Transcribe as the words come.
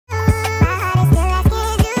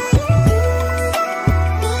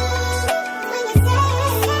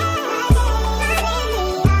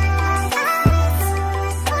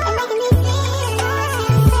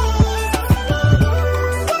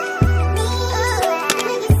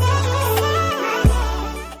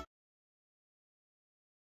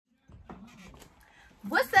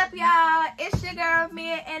up, y'all? It's your girl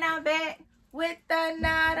Mia, and I'm back with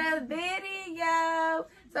another video.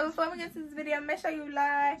 So before we get to this video, make sure you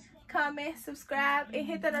like, comment, subscribe, and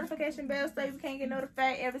hit the notification bell so you can get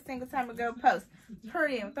notified every single time a girl posts.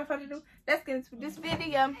 Period. Without further ado, let's get into this video.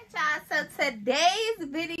 Y'all, so today's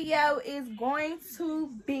video is going to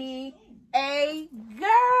be a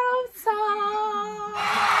girl talk.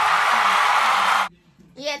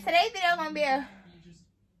 Yeah, today's video is gonna be a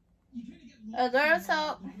girl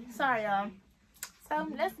talk. Sorry, y'all. So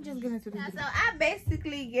let's just get into this. So I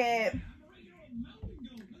basically get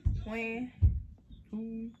 1,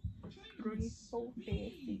 2, 3, 4, 5,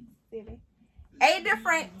 6, 7, 8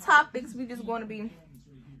 different topics we just going to be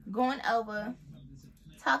going over,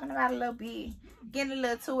 talking about a little bit, getting a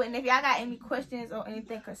little to it. And if y'all got any questions or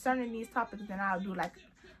anything concerning these topics, then I'll do like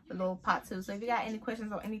a little part 2. So if you got any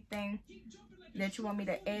questions or anything that you want me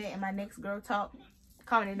to add in my next girl talk,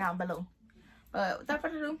 comment it down below. But without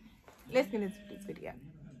further ado, let's get into this video.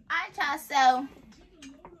 Alright, y'all, so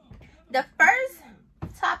the first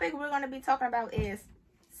topic we're going to be talking about is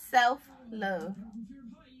self-love.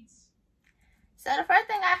 So the first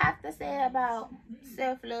thing I have to say about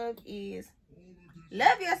self-love is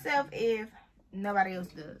love yourself if nobody else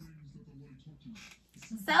does.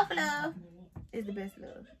 Self-love is the best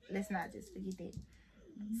love. Let's not just forget that.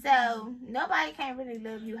 So nobody can really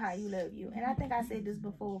love you how you love you. And I think I said this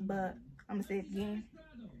before, but I'm going to say it again.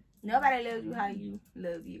 Nobody loves you how you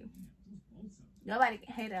love you. Nobody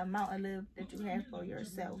can have the amount of love that you have for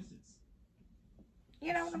yourself.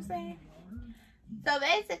 You know what I'm saying? So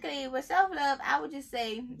basically, with self-love, I would just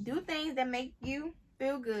say, do things that make you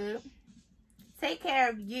feel good. Take care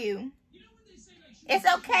of you. It's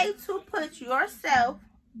okay to put yourself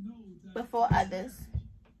before others.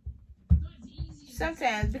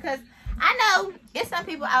 Sometimes, because I know it's some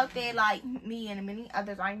people out there like me and many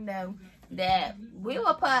others I know that we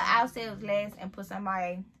will put ourselves last and put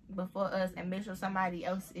somebody before us and make sure somebody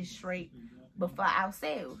else is straight before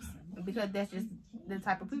ourselves, because that's just the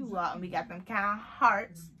type of people we are, and we got them kind of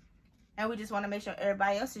hearts, and we just want to make sure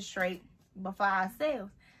everybody else is straight before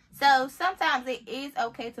ourselves. So sometimes it is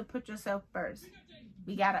okay to put yourself first.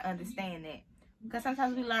 We got to understand that, because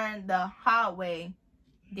sometimes we learn the hard way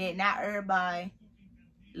that not everybody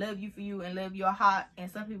love you for you and love your heart, and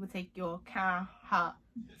some people take your kind heart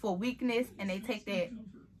for weakness, and they take that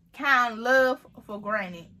kind love for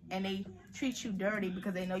granted, and they treat you dirty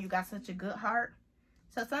because they know you got such a good heart.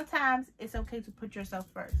 So sometimes it's okay to put yourself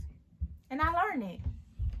first, and I learned it.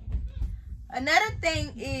 Another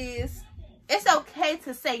thing is it's okay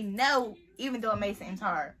to say no, even though it may seem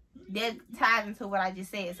hard. That ties into what I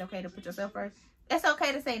just said. It's okay to put yourself first. It's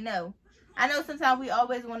okay to say no. I know sometimes we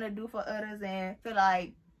always want to do for others and feel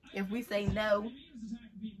like if we say no,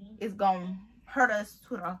 it's going to hurt us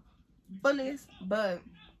to the fullest, but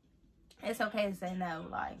it's okay to say no.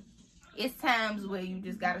 Like, it's times where you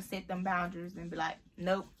just got to set them boundaries and be like,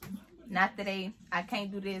 nope, not today. I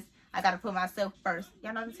can't do this. I got to put myself first.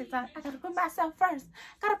 Y'all know the TikTok? I got to put myself first.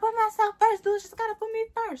 Got to put myself first, dude. Just got to put me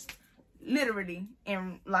first. Literally.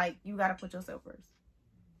 And, like, you got to put yourself first.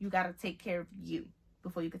 You got to take care of you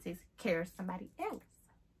before you can take care of somebody else.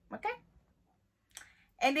 Okay?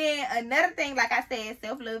 And then another thing, like I said,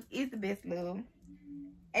 self-love is the best love.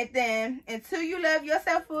 And then until you love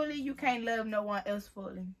yourself fully, you can't love no one else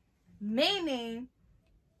fully. Meaning,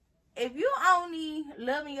 if you only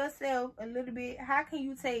loving yourself a little bit, how can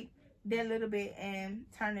you take that little bit and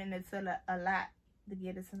turn it into a lot to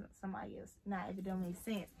give it to somebody else? Now, if it don't make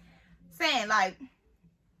sense. Saying, like,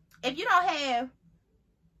 if you don't have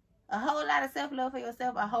a whole lot of self-love for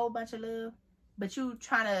yourself, a whole bunch of love, but you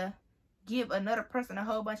trying to give another person a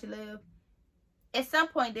whole bunch of love, at some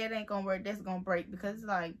point that ain't gonna work. That's gonna break, because it's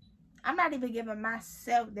like, I'm not even giving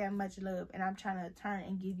myself that much love, and I'm trying to turn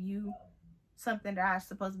and give you something that I'm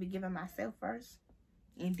supposed to be giving myself first,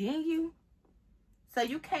 and then you. So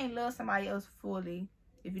you can't love somebody else fully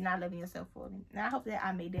if you're not loving yourself fully. Now I hope that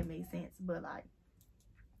I made that make sense, but like,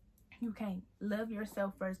 you can't love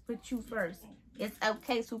yourself first. Put you first. It's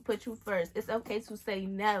okay to put you first. It's okay to say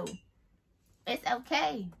no. It's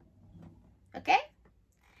okay. Okay?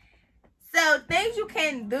 So things you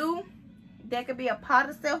can do that could be a part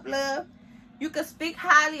of self-love. You can speak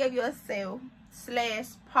highly of yourself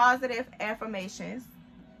 / positive affirmations.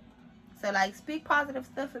 So like, speak positive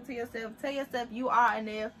stuff into yourself. Tell yourself you are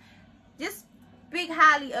enough. Just speak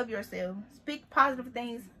highly of yourself. Speak positive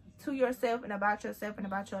things to yourself and about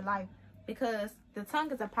your life. Because the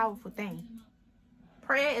tongue is a powerful thing.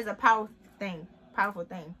 Prayer is a powerful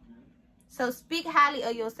thing. So speak highly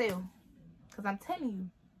of yourself. Because I'm telling you,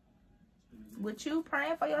 what you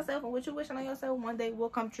praying for yourself and what you wishing on yourself one day will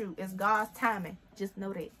come true. It's God's timing. Just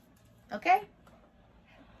know that. Okay?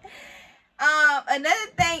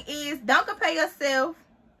 Another thing is, don't compare yourself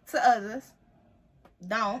to others.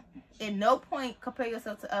 Don't. At no point compare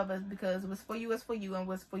yourself to others, because what's for you is for you, and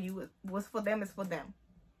what's for them is for them.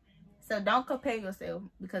 So don't compare yourself,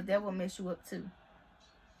 because that will mess you up too.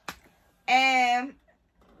 And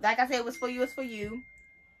like I said, what's for you is for you,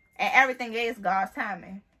 and everything is God's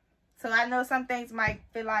timing. So I know some things might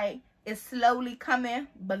feel like it's slowly coming,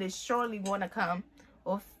 but it's surely going to come.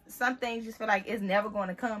 Or some things just feel like it's never going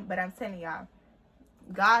to come, but I'm telling y'all,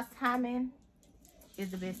 God's timing is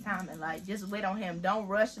the best timing. Like, just wait on him. Don't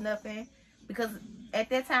rush nothing, because at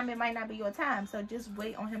that time it might not be your time. So just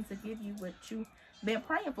wait on him to give you what you've been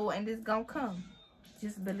praying for, and it's gonna come.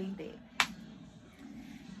 Just believe that.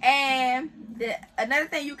 And another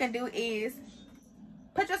thing you can do is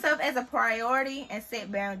put yourself as a priority and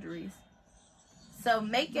set boundaries. So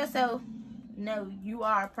make yourself know you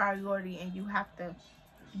are a priority, and you have to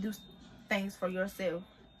do things for yourself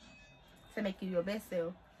to make you your best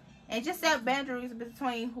self. And just set boundaries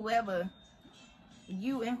between whoever,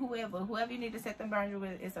 you and whoever you need to set them boundaries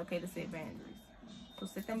with. It's okay to set boundaries. So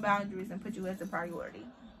set them boundaries and put you as a priority.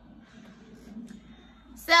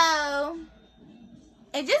 So,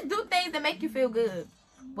 and just do things that make you feel good.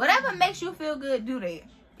 Whatever makes you feel good, do that.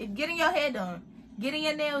 If getting your hair done, getting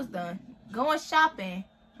your nails done, going shopping,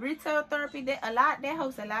 retail therapy, that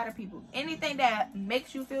helps a lot of people. Anything that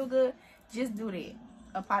makes you feel good, just do that.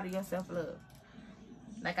 A part of your self-love.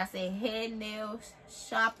 Like I said, hair, nails,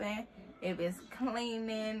 shopping, if it's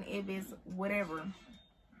cleaning, if it's whatever.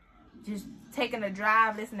 Just taking a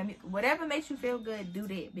drive, listening to music. Whatever makes you feel good, do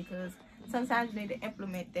that. Because sometimes you need to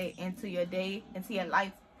implement that into your day, into your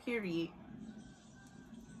life, period.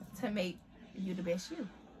 To make you the best you.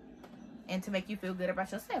 And to make you feel good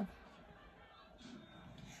about yourself.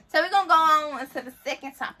 So we're going to go on to the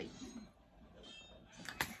second topic.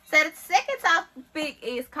 So the second topic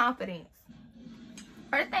is confidence.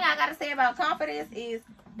 First thing I got to say about confidence is,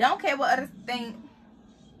 don't care what others think.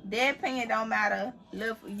 Their opinion don't matter.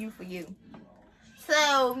 Live for you, for you.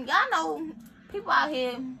 So, y'all know, people out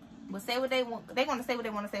here will say what they want. They're going to say what they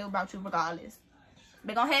want to say about you regardless.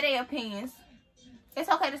 They're going to have their opinions. It's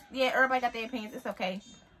okay to, yeah, everybody got their opinions. It's okay.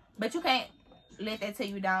 But you can't let that tear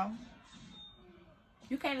you down.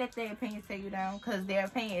 You can't let their opinions tear you down, because their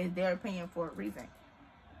opinion is their opinion for a reason.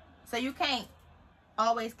 So you can't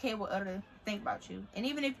always care what others think about you. And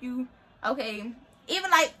even if you, okay,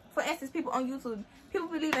 even like, for instance, people on YouTube, people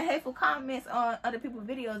be leaving hateful comments on other people's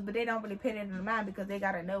videos, but they don't really pay that in mind, because they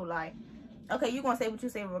gotta know, like, okay, you gonna say what you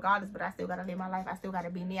say regardless, but I still gotta live my life. I still gotta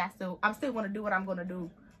be me. I'm still gonna do what I'm gonna do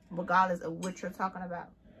regardless of what you're talking about.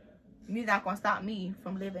 You're not gonna stop me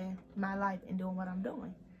from living my life and doing what I'm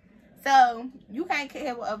doing. So you can't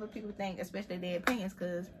care what other people think, especially their opinions,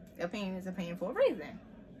 because opinion is opinion for a reason.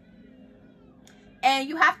 And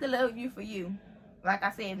you have to love you for you. Like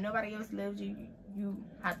I said, if nobody else loves you, you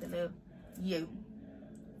have to love you.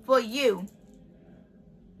 For you.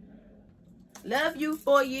 Love you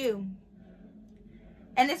for you.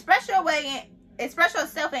 And express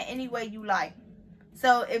yourself in any way you like.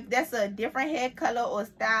 So if that's a different hair color or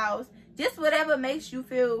styles, just whatever makes you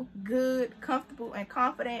feel good, comfortable, and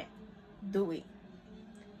confident, do it.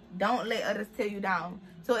 Don't let others tear you down.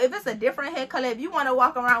 So if it's a different hair color, if you want to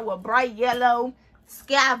walk around with bright yellow,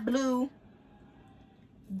 sky blue,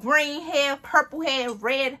 green hair, purple hair,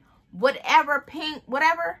 red, whatever, pink,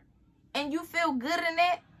 whatever, and you feel good in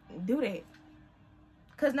that, do that.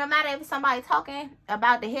 Because no matter if somebody talking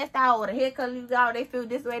about the hairstyle or the hair color you got, they feel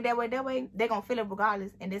this way, that way, that way, they're going to feel it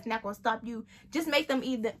regardless. And it's not going to stop you. Just make them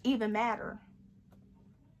even matter.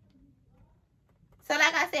 So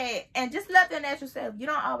like I said, and just love your natural self. You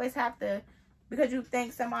don't always have to, because you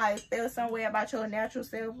think somebody feels some way about your natural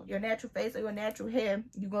self, your natural face, or your natural hair,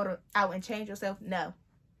 you go to out and change yourself. No.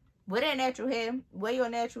 Wear that natural hair, wear your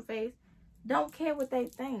natural face. Don't care what they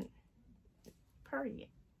think. Period.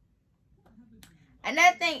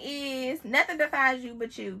 Another thing is, nothing defines you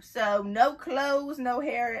but you. So, no clothes, no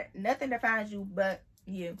hair, nothing defines you but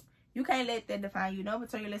you. You can't let that define you. No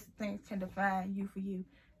materialistic things can define you for you.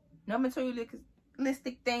 No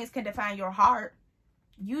materialistic things can define your heart.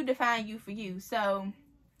 You define you for you. So,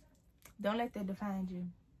 don't let that define you.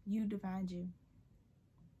 You define you.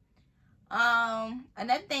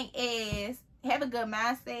 Another thing is, have a good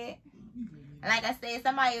mindset. Like I said,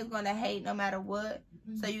 somebody is going to hate no matter what.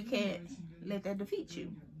 So, you can't let that defeat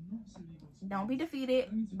you. Don't be defeated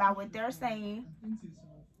by what they're saying,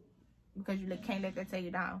 because you can't let that tear you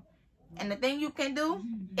down. And the thing you can do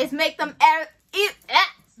is make them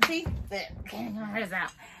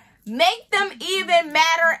make them even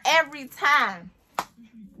matter every time.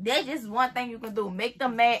 There's just one thing you can do. Make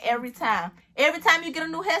them mad every time. Every time you get a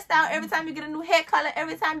new hairstyle, every time you get a new hair color,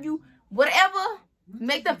 every time you, whatever,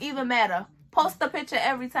 make them even madder. Post a picture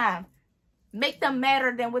every time. Make them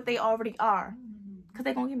madder than what they already are. Because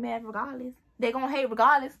they're going to get mad regardless. They're going to hate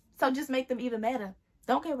regardless. So just make them even madder.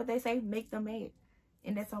 Don't care what they say. Make them mad.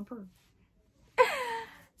 And that's on proof.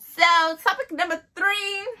 So, topic number 3.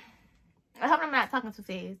 I hope I'm not talking too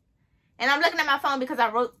fast. And I'm looking at my phone because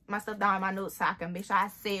I wrote my stuff down in my notes so I can make sure I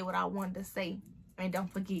said what I wanted to say. And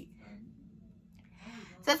don't forget.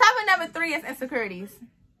 So, topic number 3 is insecurities.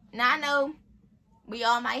 Now, I know we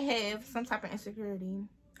all might have some type of insecurity.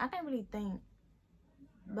 I can't really think.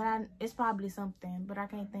 But it's probably something. But I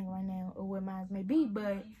can't think right now or what mine may be.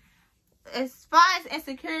 But as far as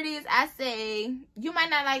insecurities, I say you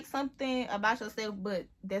might not like something about yourself, but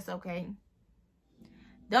that's okay.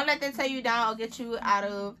 Don't let that tear you down or get you out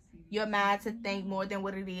of your mind to think more than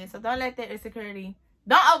what it is. So don't let that insecurity,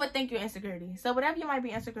 don't overthink your insecurity. So whatever you might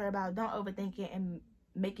be insecure about, don't overthink it and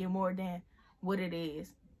make it more than what it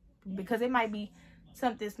is. Because it might be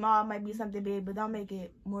something small, might be something big, but don't make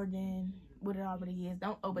it more than what it already is.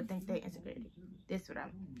 Don't overthink that insecurity. That's what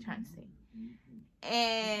I'm trying to say.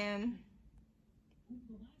 And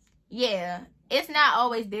yeah, it's not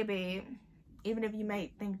always that bad. Even if you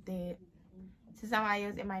might think that to somebody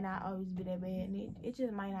else, it might not always be that bad. And it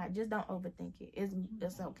just might not. Just don't overthink it.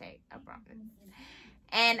 It's okay. I promise.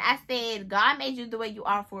 And I said, God made you the way you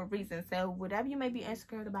are for a reason. So whatever you may be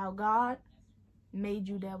insecure about, God made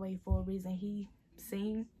you that way for a reason. He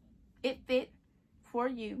seen it fit for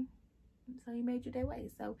you. So he made you that way.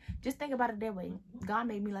 So just think about it that way. God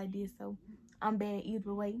made me like this. So I'm bad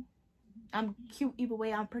either way. I'm cute either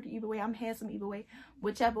way. I'm pretty either way. I'm handsome either way.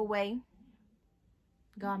 Whichever way,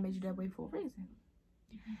 God made you that way for a reason.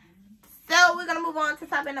 So we're going to move on to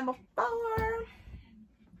topic number 4,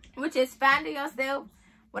 which is finding yourself.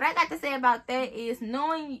 What I got to say about that is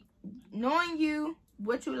knowing you,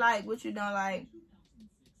 what you like, what you don't like,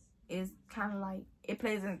 is kind of like, it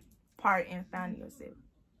plays a part in finding yourself.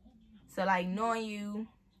 So like knowing you,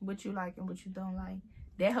 what you like and what you don't like,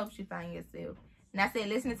 that helps you find yourself. And I said,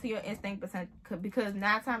 listen to your instinct because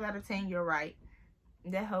 9 times out of 10, you're right.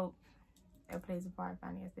 That helps. It plays a part in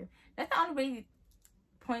finding yourself. That's the only really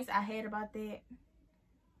points I had about that.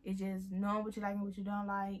 It's just knowing what you like and what you don't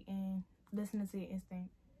like and listening to your instinct.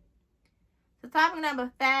 So topic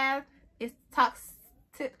number 5 is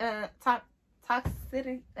toxic.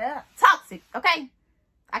 Toxic. Okay?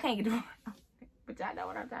 I can't get it wrong. But y'all know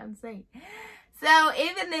what I'm trying to say. So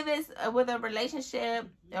even if it's with a relationship,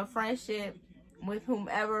 a friendship, with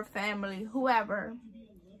whomever, family, whoever,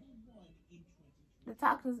 the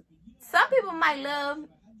toxic. Some people might love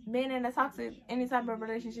being in a toxic, any type of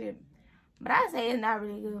relationship, but I say it's not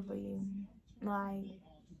really good for you. Like,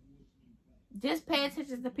 just pay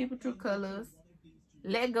attention to people's true colors.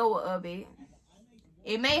 Let go of it.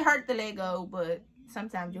 It may hurt to let go, but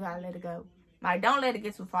sometimes you gotta let it go. Like, don't let it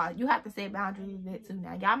get too far. You have to set boundaries with it too.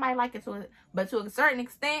 Now, y'all might like it but to a certain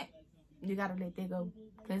extent, you gotta let that go.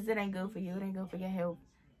 Because it ain't good for you. It ain't good for your health.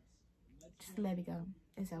 Just let it go.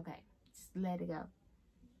 It's okay. Just let it go.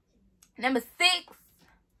 Number 6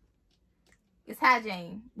 is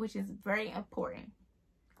hygiene, which is very important.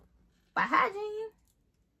 By hygiene,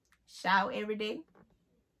 shower every day.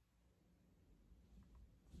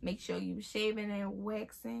 Make sure you shaving and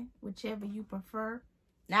waxing, whichever you prefer.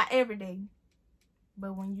 Not every day,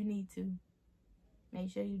 but when you need to,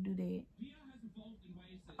 make sure you do that.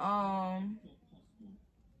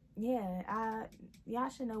 Yeah, y'all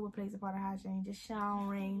should know what plays a part of hygiene. Just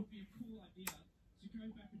showering,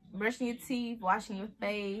 brushing your teeth, washing your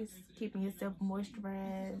face, keeping yourself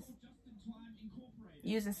moisturized,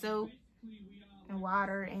 using soap and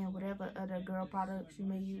water and whatever other girl products you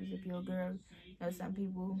may use if you're a girl. You know, some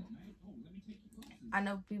people, I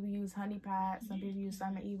know people use honey pot, some people use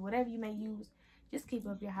Summer Eve, whatever you may use, just keep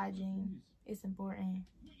up your hygiene. It's important.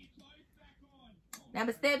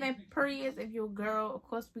 Number 7, periods. If you're a girl, of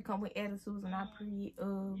course, we come with attitudes and our period.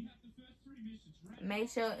 Make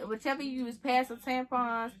sure, whichever you use, pads or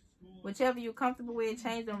tampons, whichever you're comfortable with,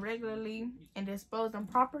 change them regularly and dispose them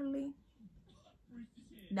properly.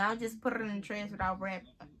 Don't just put it in the trash without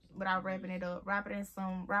wrapping it up. Wrap it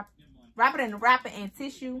in wrapping and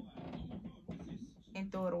tissue and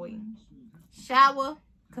throw it away. Shower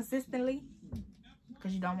consistently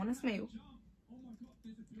because you don't want to smell.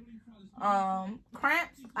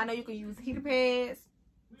 Cramps, I know you can use heater pads.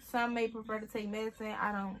 Some may prefer to take medicine.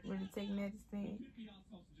 I don't really take medicine,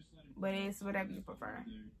 but it's whatever you prefer.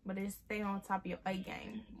 But just stay on top of your A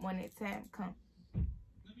game when it's time comes.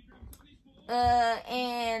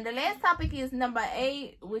 And the last topic is number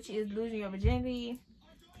 8, which is losing your virginity.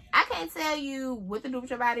 can't tell you what to do with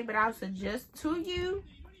your body, but I'll suggest to you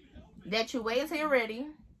that you wait until you're ready.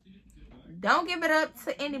 Don't give it up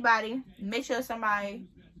to anybody. Make sure somebody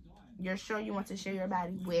you're sure you want to share your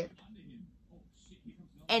body with.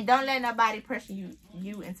 And don't let nobody pressure you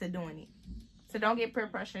into doing it. So don't get peer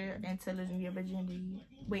pressure into losing your virginity.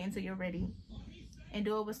 Wait until you're ready. And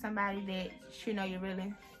do it with somebody that you know you're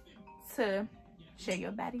willing to share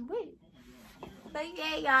your body with. But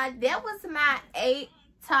yeah, y'all, that was my 8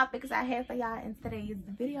 topics I had for y'all in today's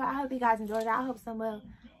video. I hope you guys enjoyed it. I hope some of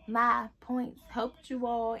my points helped you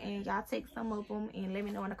all, and y'all take some of them and let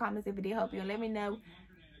me know in the comments if it did help you. And let me know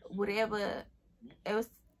whatever else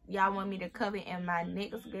y'all want me to cover in my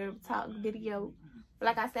next girl talk video. But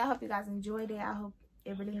like I said, I hope you guys enjoyed it. I hope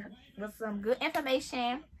it really was some good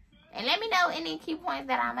information. And let me know any key points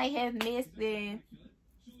that I may have missed, and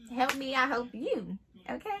help me, I help you.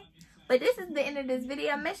 Okay? But this is the end of this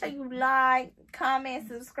video. Make sure you like, comment,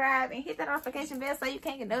 subscribe, and hit that notification bell so you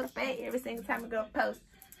can get notified every single time I go post.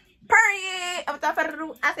 Period. Without further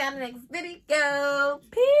ado, I'll see you on the next video.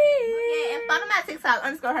 Peace. Yeah, and follow my TikTok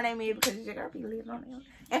underscore her name me because your girl be leaving on there.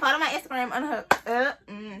 And follow my Instagram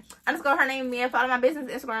underscore her name me. And follow my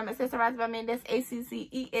business Instagram Accessorized by Me. That's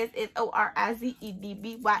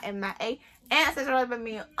ACCESSORIZEDBYMIA. And Accessorized by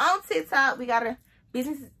Me on TikTok. We got a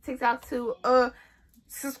business TikTok too.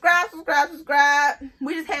 Subscribe.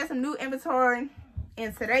 We just had some new inventory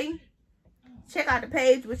in today. Check out the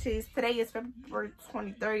page, which is today is February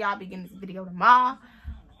 23rd. Y'all be getting this video tomorrow.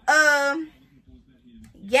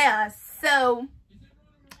 Yeah, so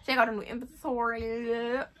check out the new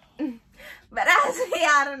inventory. But I'll see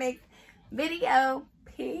y'all in the next video.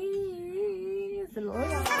 Peace.